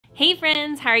Hey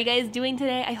friends, how are you guys doing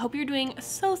today? I hope you're doing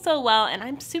so well, and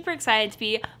I'm super excited to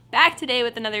be back today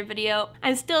with another video.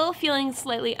 I'm still feeling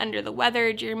slightly under the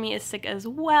weather. Jeremy is sick as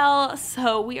well,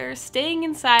 so we are staying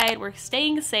inside, we're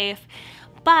staying safe.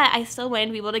 But I still wanted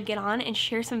to be able to get on and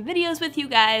share some videos with you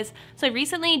guys. So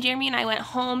recently, Jeremy and I went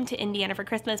home to Indiana for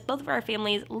Christmas. Both of our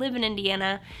families live in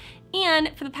Indiana.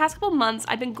 And for the past couple months,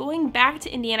 I've been going back to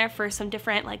Indiana for some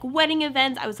different wedding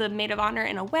events. I was a maid of honor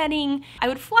in a wedding. I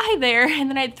would fly there and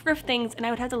then I'd thrift things and I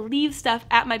would have to leave stuff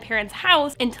at my parents'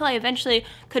 house until I eventually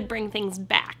could bring things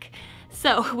back.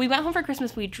 So we went home for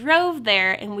Christmas, we drove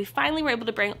there, and we finally were able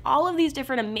to bring all of these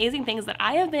different amazing things that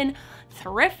I have been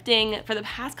thrifting for the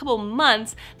past couple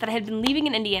months that I had been leaving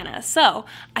in Indiana. So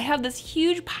I have this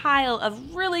huge pile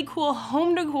of really cool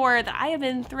home decor that I have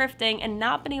been thrifting and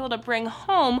not been able to bring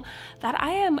home that I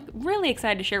am really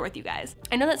excited to share with you guys.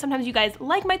 I know that sometimes you guys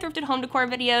like my thrifted home decor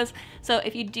videos, so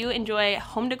if you do enjoy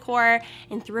home decor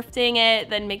and thrifting it,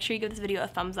 then make sure you give this video a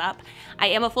thumbs up. I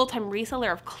am a full-time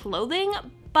reseller of clothing,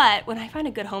 but when I find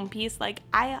a good home piece,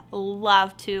 I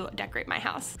love to decorate my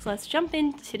house. So let's jump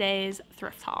into today's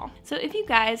thrift haul. So if you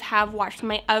guys have watched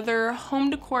my other home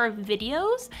decor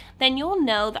videos, then you'll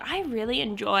know that I really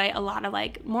enjoy a lot of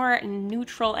more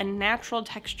neutral and natural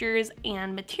textures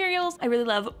and materials. I really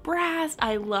love brass,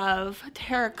 I love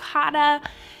terracotta.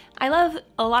 I love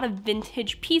a lot of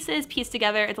vintage pieces pieced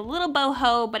together. It's a little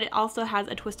boho, but it also has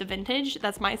a twist of vintage.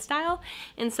 That's my style.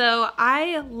 And so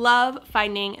I love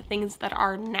finding things that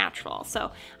are natural.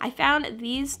 So I found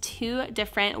these two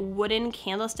different wooden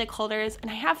candlestick holders, and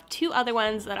I have two other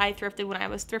ones that I thrifted when I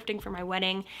was thrifting for my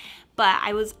wedding. But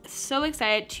I was so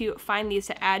excited to find these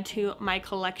to add to my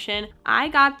collection. I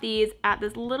got these at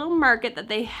this little market that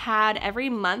they had every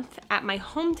month at my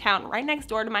hometown, right next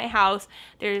door to my house.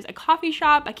 There's a coffee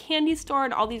shop, a candy store,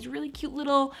 and all these really cute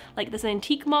little, this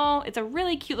antique mall. It's a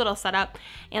really cute little setup.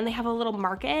 And they have a little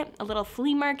market, a little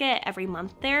flea market every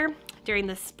month there during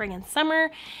the spring and summer.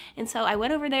 And so I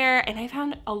went over there and I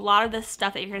found a lot of this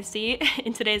stuff that you're gonna see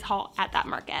in today's haul at that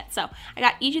market. So I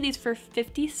got each of these for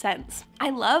 50 cents. I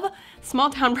love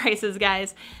small town prices,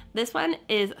 guys. This one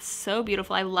is so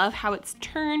beautiful. I love how it's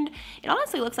turned. It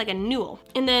honestly looks like a newel.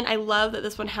 And then I love that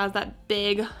this one has that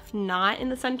big knot in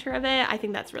the center of it. I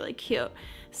think that's really cute.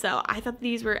 So I thought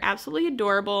these were absolutely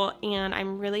adorable, and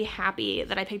I'm really happy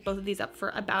that I picked both of these up for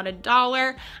about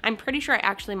 $1. I'm pretty sure I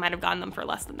actually might have gotten them for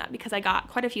less than that because I got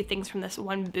quite a few things from this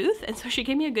one booth, and so she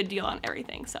gave me a good deal on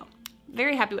everything. So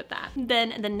very happy with that.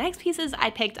 Then the next pieces I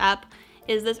picked up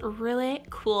is this really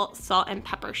cool salt and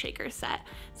pepper shaker set.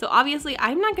 So obviously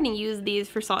I'm not gonna use these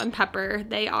for salt and pepper.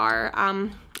 They are, I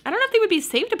don't know if they would be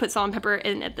safe to put salt and pepper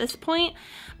in at this point,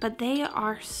 but they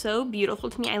are so beautiful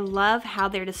to me. I love how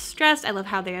they're distressed. I love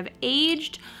how they have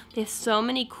aged. They have so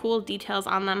many cool details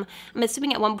on them. I'm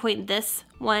assuming at one point this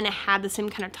one had the same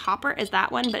kind of topper as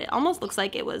that one, but it almost looks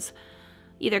like it was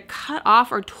either cut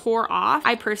off or tore off.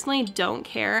 I personally don't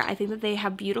care. I think that they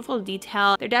have beautiful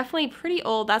detail. They're definitely pretty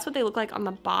old. That's what they look like on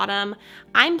the bottom.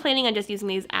 I'm planning on just using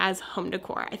these as home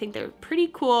decor. I think they're pretty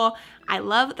cool. I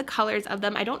love the colors of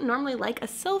them. I don't normally like a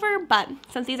silver, but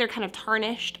since these are kind of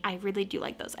tarnished, I really do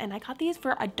like those. And I got these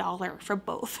for $1 for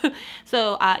both.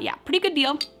 So yeah, pretty good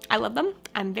deal. I love them.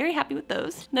 I'm very happy with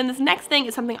those. Then this next thing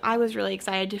is something I was really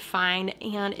excited to find,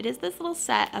 and it is this little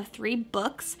set of 3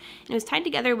 books. And it was tied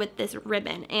together with this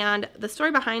ribbon. And the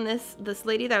story behind this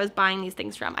lady that I was buying these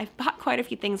things from, I bought quite a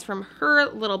few things from her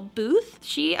little booth.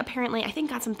 She apparently, I think,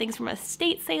 got some things from a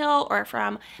estate sale or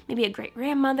from maybe a great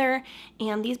grandmother.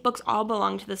 And these books all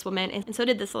belong to this woman, and so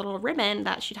did this little ribbon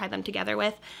that she tied them together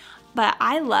with. But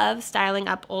I love styling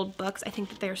up old books. I think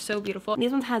that they're so beautiful.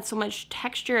 These ones had so much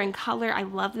texture and color. I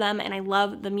love them, and I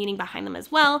love the meaning behind them as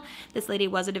well. This lady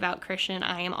was a devout Christian.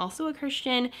 I am also a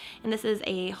Christian, and this is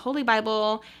a Holy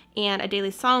Bible and a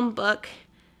daily psalm book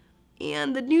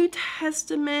and the New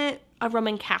Testament, a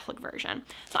Roman Catholic version.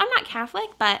 So I'm not Catholic,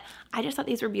 but I just thought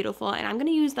these were beautiful, and I'm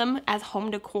gonna use them as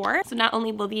home decor. So not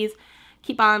only will these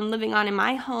keep on living on in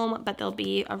my home, but they'll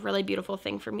be a really beautiful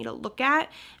thing for me to look at,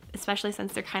 especially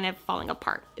since they're kind of falling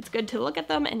apart. It's good to look at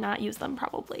them and not use them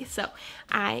probably. So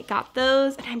I got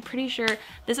those, and I'm pretty sure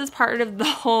this is part of the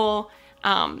whole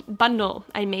bundle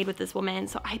I made with this woman.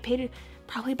 So I paid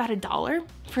probably about $1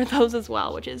 for those as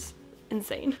well, which is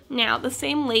insane. Now, the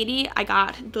same lady I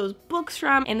got those books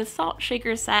from, and the salt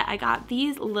shaker set, I got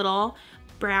these little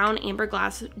brown amber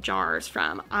glass jars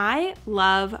from. I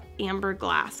love amber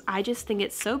glass. I just think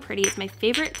it's so pretty. It's my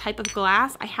favorite type of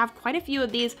glass. I have quite a few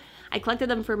of these. I collected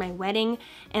them for my wedding,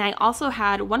 and I also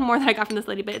had one more that I got from this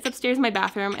lady, but it's upstairs in my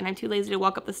bathroom, and I'm too lazy to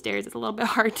walk up the stairs. It's a little bit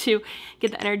hard to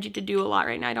get the energy to do a lot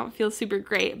right now. I don't feel super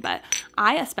great, but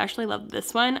I especially love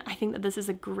this one. I think that this is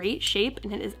a great shape,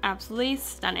 and it is absolutely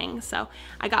stunning. So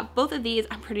I got both of these,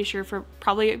 I'm pretty sure, for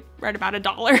probably right about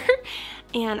 $1.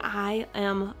 And I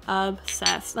am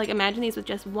obsessed. Like, imagine these with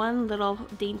just one little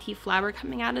dainty flower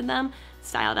coming out of them,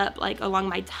 styled up like along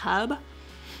my tub.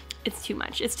 It's too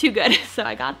much, it's too good. So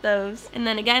I got those. And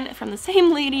then again, from the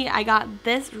same lady, I got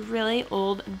this really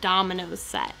old dominoes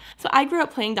set. So I grew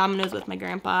up playing dominoes with my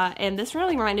grandpa, and this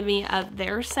really reminded me of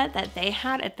their set that they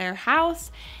had at their house.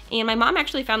 And my mom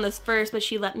actually found this first, but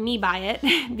she let me buy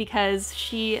it because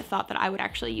she thought that I would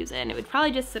actually use it, and it would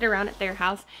probably just sit around at their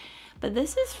house. But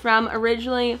this is from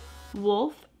originally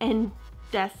Wolf and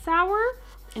Dessauer,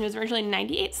 and it was originally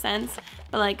 98 cents,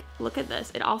 but like, look at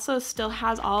this. It also still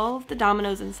has all of the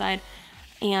dominoes inside,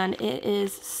 and it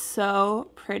is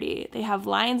so pretty. They have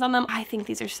lines on them. I think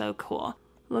these are so cool.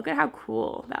 Look at how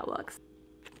cool that looks.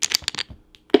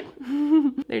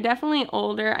 They're definitely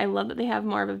older. I love that they have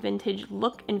more of a vintage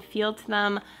look and feel to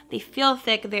them. They feel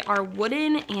thick, they are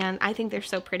wooden, and I think they're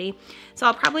so pretty. So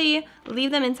I'll probably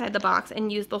leave them inside the box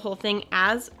and use the whole thing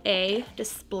as a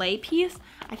display piece.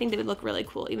 I think they would look really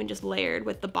cool, even just layered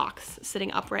with the box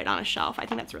sitting upright on a shelf. I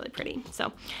think that's really pretty.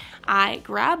 So I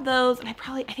grabbed those, and I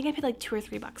think I paid like $2 or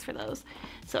 $3 for those.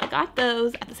 So I got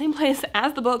those at the same place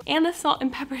as the book and the salt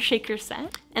and pepper shaker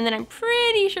set. And then I'm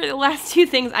pretty sure the last two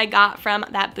things I got from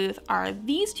that booth are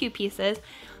these two pieces.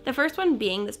 The first one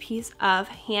being this piece of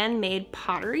handmade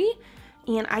pottery.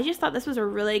 And I just thought this was a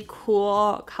really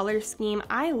cool color scheme.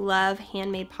 I love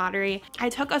handmade pottery. I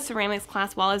took a ceramics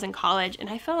class while I was in college, and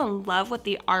I fell in love with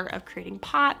the art of creating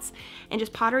pots and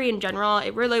just pottery in general.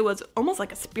 It really was almost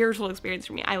like a spiritual experience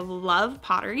for me. I love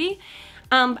pottery.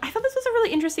 I thought this was a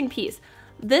really interesting piece.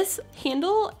 This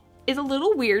handle is a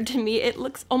little weird to me. It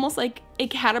looks almost like a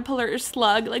caterpillar or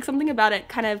slug. Like, something about it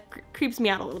kind of creeps me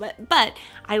out a little bit, but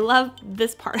I love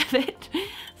this part of it.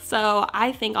 So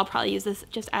I think I'll probably use this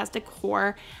just as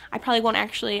decor. I probably won't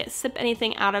actually sip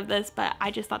anything out of this, but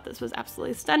I just thought this was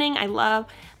absolutely stunning. I love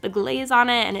the glaze on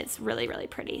it, and it's really, really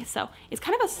pretty. So it's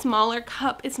kind of a smaller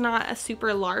cup. It's not a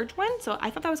super large one, so I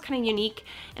thought that was kind of unique,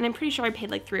 and I'm pretty sure I paid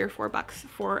like $3 or $4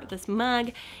 for this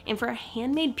mug. And for a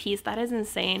handmade piece, that is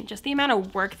insane. Just the amount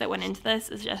of work that went into this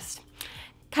is just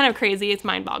kind of crazy. It's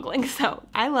mind-boggling. So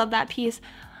I love that piece.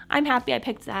 I'm happy I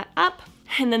picked that up.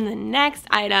 And then the next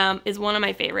item is one of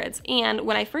my favorites. And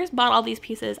when I first bought all these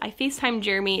pieces, I FaceTimed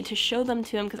Jeremy to show them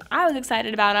to him because I was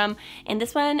excited about them. And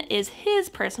this one is his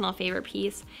personal favorite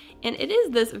piece. And it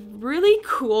is this really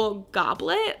cool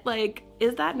goblet. Like,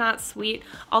 is that not sweet?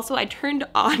 Also, I turned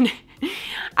on,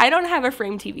 I don't have a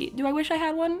frame TV. Do I wish I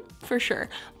had one? For sure.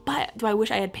 But do I wish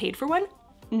I had paid for one?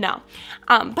 No,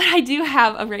 but I do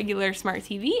have a regular smart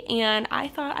TV, and I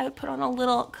thought I would put on a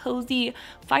little cozy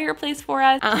fireplace for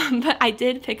us. But I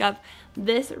did pick up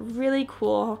this really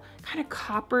cool kind of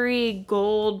coppery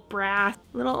gold brass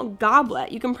little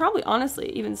goblet. You can probably honestly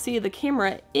even see the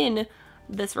camera in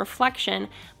this reflection.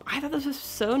 I thought this was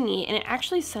so neat, and it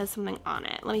actually says something on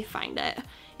it. Let me find it.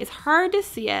 It's hard to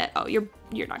see it. Oh, you're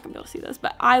not gonna be able to see this,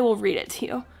 but I will read it to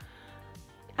you.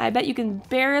 I bet you can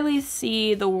barely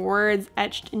see the words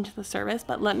etched into the surface,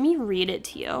 but let me read it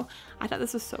to you. I thought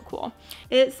this was so cool.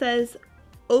 It says,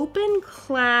 Open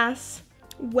Class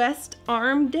West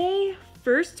Arm Day,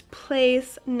 First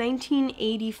Place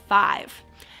 1985.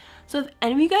 So if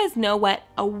any of you guys know what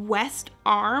a West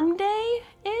Arm Day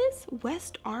is,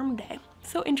 West Arm Day.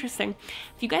 So interesting.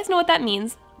 If you guys know what that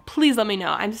means, please let me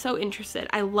know. I'm so interested.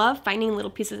 I love finding little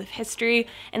pieces of history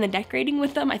and then decorating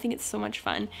with them. I think it's so much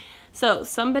fun. So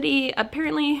somebody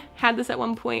apparently had this at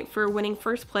one point for winning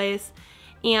first place,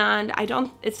 and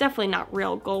it's definitely not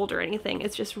real gold or anything.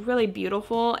 It's just really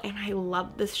beautiful, and I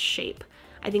love this shape.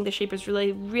 I think the shape is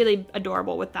really, really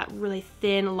adorable with that really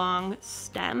thin, long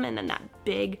stem and then that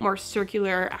big, more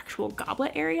circular actual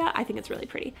goblet area. I think it's really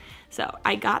pretty. So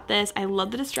I got this. I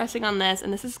love the distressing on this,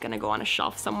 and this is gonna go on a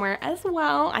shelf somewhere as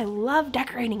well. I love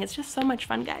decorating. It's just so much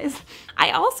fun, guys.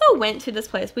 I also went to this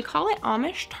place. We call it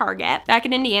Amish Target back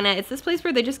in Indiana. It's this place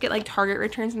where they just get like Target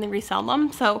returns and they resell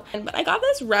them. But I got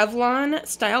this Revlon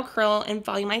Style Curl and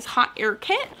Volumized Hot Air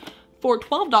Kit for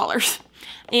 $12.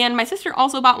 And my sister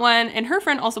also bought one, and her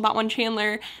friend also bought one,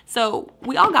 Chandler. So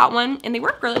we all got one, and they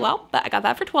work really well, but I got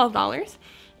that for $12.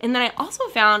 And then I also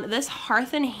found this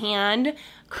Hearth and Hand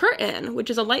curtain, which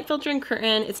is a light filtering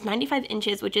curtain. It's 95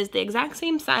 inches, which is the exact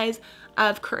same size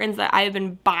of curtains that I've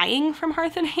been buying from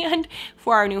Hearth and Hand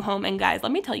for our new home. And guys,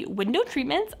 let me tell you, window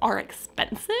treatments are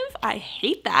expensive. I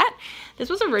hate that. This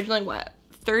was originally what,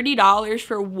 $30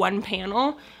 for one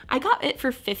panel. I got it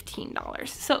for $15.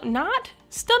 So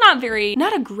still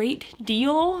not a great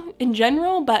deal in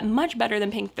general, but much better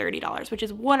than paying $30, which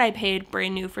is what I paid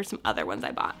brand new for some other ones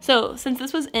I bought. So since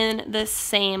this was in the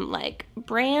same like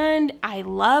brand, I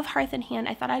love Hearth and Hand.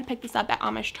 I thought I'd pick this up at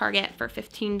Amish Target for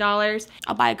 $15.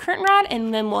 I'll buy a curtain rod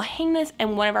and then we'll hang this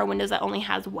in one of our windows that only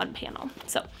has one panel.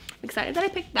 So I'm excited that I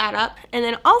picked that up. And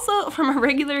then also from a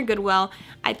regular Goodwill,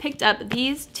 I picked up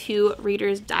these two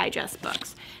Reader's Digest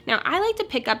books. Now I like to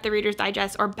pick up the Reader's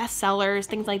Digest or bestsellers,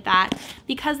 things like that,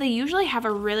 because they usually have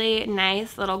a really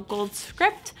nice little gold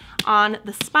script on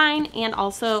the spine and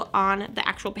also on the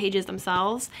actual pages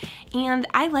themselves. And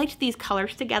I liked these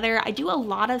colors together. I do a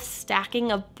lot of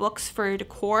stacking of books for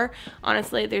decor.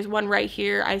 Honestly, there's one right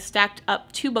here. I stacked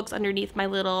up 2 books underneath my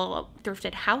little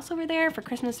thrifted house over there for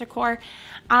Christmas decor.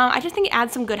 I just think it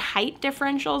adds some good height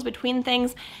differentials between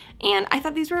things. And I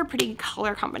thought these were a pretty good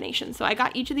color combination. So I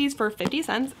got each of these for 50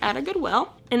 cents at a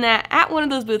Goodwill. And that at one of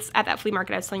those booths at that flea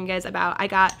market I was telling you guys about, I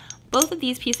got both of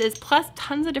these pieces plus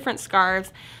tons of different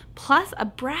scarves plus a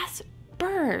brass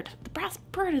bird. The brass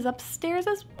bird is upstairs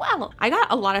as well. I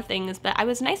got a lot of things, but I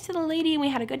was nice to the lady and we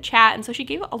had a good chat, and so she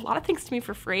gave a lot of things to me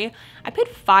for free. I paid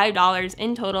 $5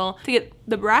 in total to get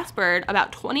the brass bird,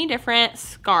 about 20 different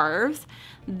scarves,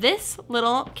 this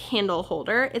little candle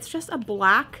holder. It's just a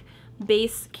black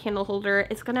base candle holder.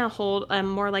 It's gonna hold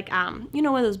more like you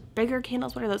know, one of those bigger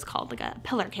candles, what are those called, like a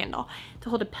pillar candle, to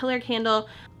hold a pillar candle.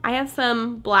 I have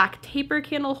some black taper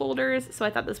candle holders, so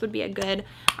I thought this would be a good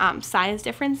size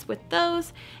difference with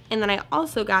those. And then I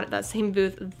also got at that same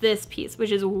booth this piece,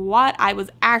 which is what I was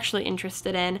actually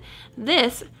interested in.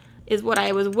 This is what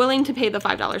I was willing to pay the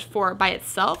 $5 for by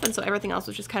itself, and so everything else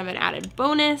was just kind of an added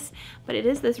bonus. But it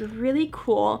is this really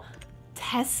cool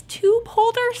test tube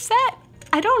holder set.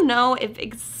 I don't know if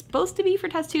it's supposed to be for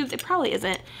test tubes. It probably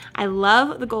isn't. I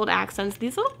love the gold accents.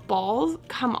 These little balls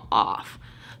come off.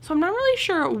 So I'm not really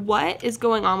sure what is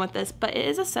going on with this, but it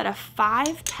is a set of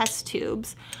 5 test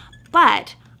tubes.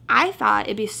 But I thought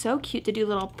it'd be so cute to do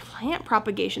little plant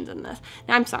propagations in this.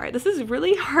 Now I'm sorry, this is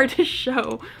really hard to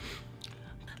show.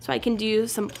 So I can do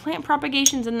some plant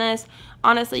propagations in this.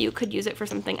 Honestly, you could use it for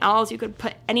something else. You could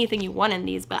put anything you want in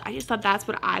these, but I just thought that's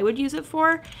what I would use it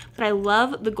for. But I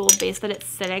love the gold base that it's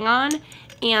sitting on,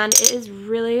 and it is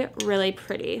really, really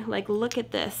pretty. Like, look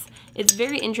at this. It's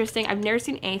very interesting. I've never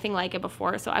seen anything like it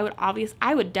before, so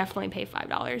I would definitely pay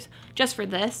 $5 just for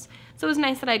this. So it was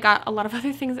nice that I got a lot of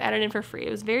other things added in for free.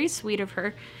 It was very sweet of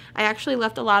her. I actually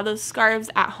left a lot of those scarves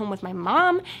at home with my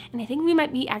mom, and I think we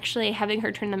might be actually having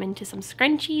her turn them into some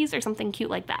scrunchies or something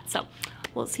cute like that. So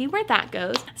we'll see where that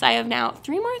goes. So I have now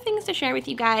 3 more things to share with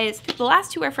you guys. The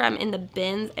last 2 are from in the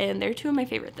bins, and they're 2 of my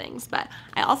favorite things. But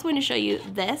I also want to show you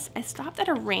this. I stopped at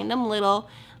a random little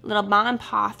mom and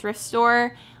pop thrift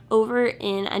store over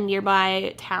in a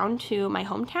nearby town to my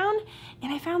hometown,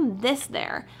 and I found this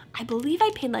there. I believe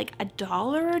I paid like $1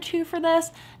 or $2 for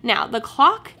this. Now, the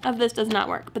clock of this does not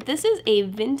work, but this is a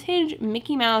vintage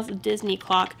Mickey Mouse Disney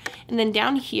clock, and then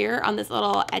down here on this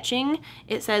little etching,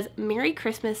 it says Merry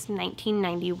Christmas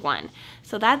 1991.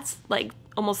 So that's like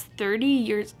almost 30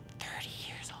 years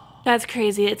old. That's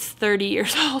crazy, it's 30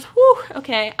 years old. Whew,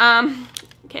 okay,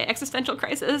 okay, existential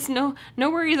crisis, no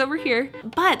worries over here.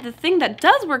 But the thing that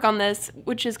does work on this,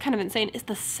 which is kind of insane, is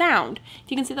the sound.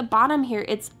 If you can see the bottom here,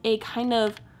 it's a kind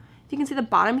of, if you can see the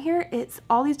bottom here, it's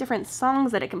all these different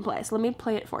songs that it can play. So let me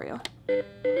play it for you.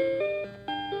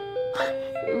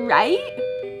 Right?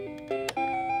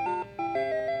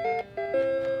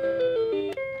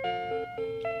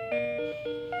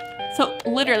 So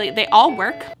literally, they all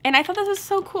work, and I thought this was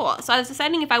so cool. So I was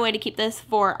deciding if I wanted to keep this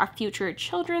for a future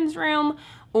children's room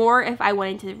or if I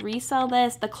wanted to resell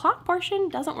this. The clock portion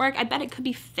doesn't work. I bet it could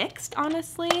be fixed,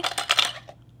 honestly.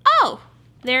 Oh,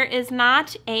 there is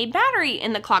not a battery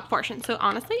in the clock portion, so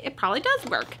honestly, it probably does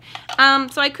work.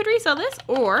 So I could resell this,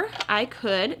 or I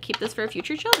could keep this for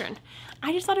future children.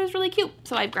 I just thought it was really cute,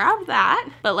 so I grabbed that.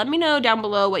 But let me know down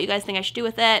below what you guys think I should do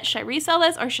with it. Should I resell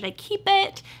this, or should I keep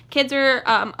it? Kids are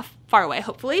far away,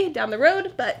 hopefully, down the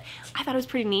road, but I thought it was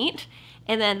pretty neat.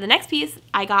 And then the next piece,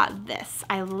 I got this.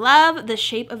 I love the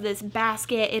shape of this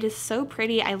basket. It is so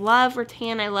pretty. I love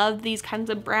rattan. I love these kinds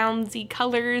of brownsy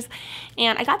colors.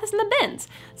 And I got this in the bins.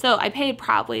 So I paid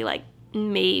probably like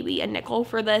maybe a nickel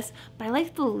for this, but I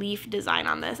like the leaf design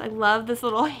on this. I love this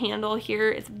little handle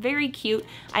here. It's very cute.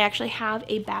 I actually have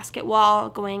a basket wall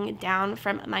going down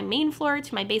from my main floor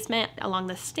to my basement along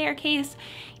the staircase,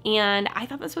 and I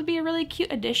thought this would be a really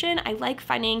cute addition. I like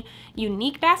finding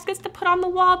unique baskets to put on the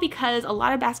wall because a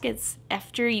lot of baskets,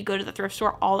 after you go to the thrift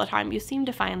store all the time, you seem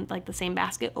to find like the same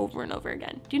basket over and over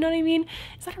again. Do you know what I mean?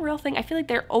 Is that a real thing? I feel like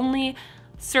they're only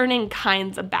certain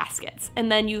kinds of baskets,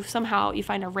 and then you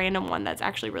find a random one that's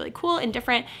actually really cool and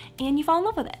different, and you fall in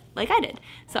love with it like I did.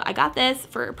 So I got this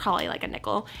for probably like a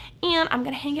nickel, and I'm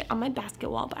gonna hang it on my basket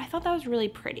wall, but I thought that was really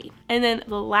pretty. And then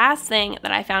the last thing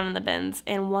that I found in the bins,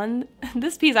 and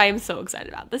this piece I am so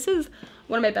excited about. This is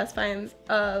one of my best finds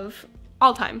of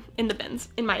all time in the bins,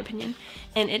 in my opinion,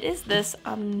 and it is this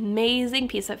amazing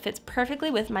piece that fits perfectly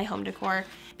with my home decor.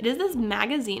 It is this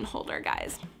magazine holder,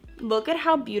 guys. Look at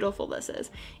how beautiful this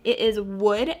is. It is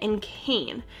wood and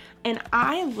cane. And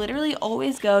I literally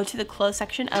always go to the clothes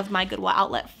section of my Goodwill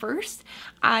outlet first.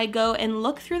 I go and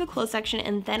look through the clothes section,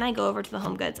 and then I go over to the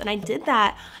home goods. And I did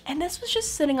that, and this was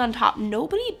just sitting on top.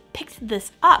 Nobody picked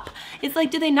this up. It's like,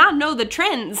 do they not know the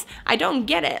trends? I don't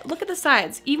get it. Look at the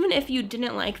sides. Even if you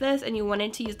didn't like this and you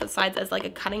wanted to use the sides as like a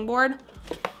cutting board,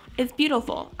 it's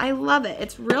beautiful. I love it.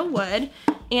 It's real wood,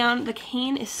 and the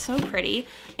cane is so pretty.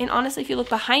 And honestly, if you look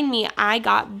behind me, I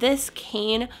got this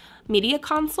cane media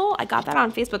console. I got that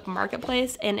on Facebook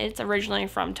Marketplace, and it's originally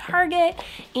from Target,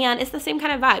 and it's the same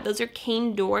kind of vibe. Those are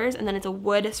cane doors, and then it's a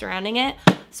wood surrounding it.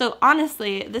 So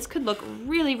honestly, this could look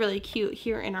really, really cute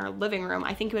here in our living room.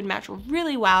 I think it would match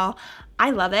really well.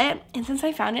 I love it. And since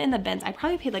I found it in the bins, I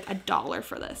probably paid like $1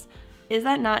 for this. Is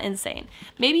that not insane?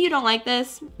 Maybe you don't like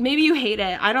this, maybe you hate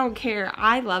it, I don't care.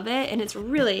 I love it, and it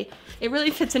really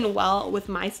fits in well with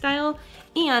my style.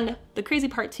 And the crazy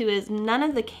part too is none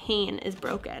of the cane is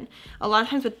broken. A lot of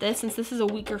times with this, since this is a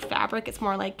weaker fabric, it's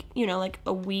more like, you know, like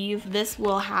a weave, this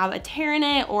will have a tear in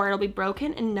it or it'll be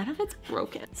broken, and none of it's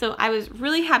broken. So I was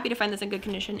really happy to find this in good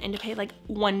condition and to pay like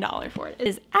 $1 for it. It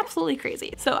is absolutely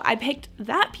crazy. So I picked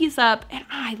that piece up, and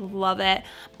I love it.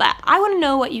 But I want to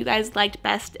know what you guys liked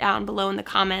best down below in the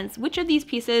comments. Which of these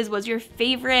pieces was your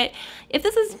favorite? If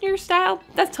this is your style,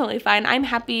 that's totally fine. I'm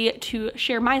happy to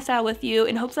share my style with you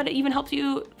in hopes that it even helps you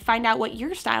find out what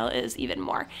your style is even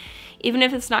more. Even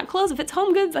if it's not clothes, if it's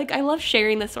home goods, like I love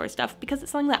sharing this sort of stuff because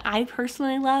it's something that I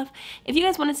personally love. If you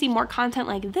guys want to see more content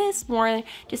like this, more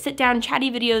just sit down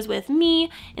chatty videos with me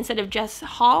instead of just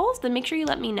hauls, then make sure you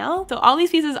let me know. So all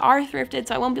these pieces are thrifted,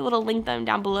 so I won't be able to link them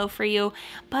down below for you,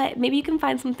 but maybe you can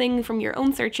find something from your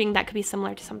own searching that could be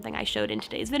similar to something I showed in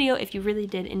today's video if you really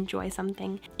did enjoy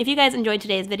something. If you guys enjoyed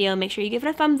today's video, make sure you give it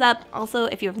a thumbs up. Also,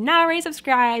 if you have not already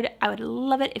subscribed, I would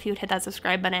love it if you would hit that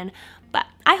subscribe button. But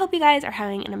I hope you guys are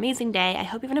having an amazing day. I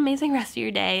hope you have an amazing rest of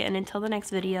your day, and until the next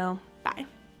video, bye.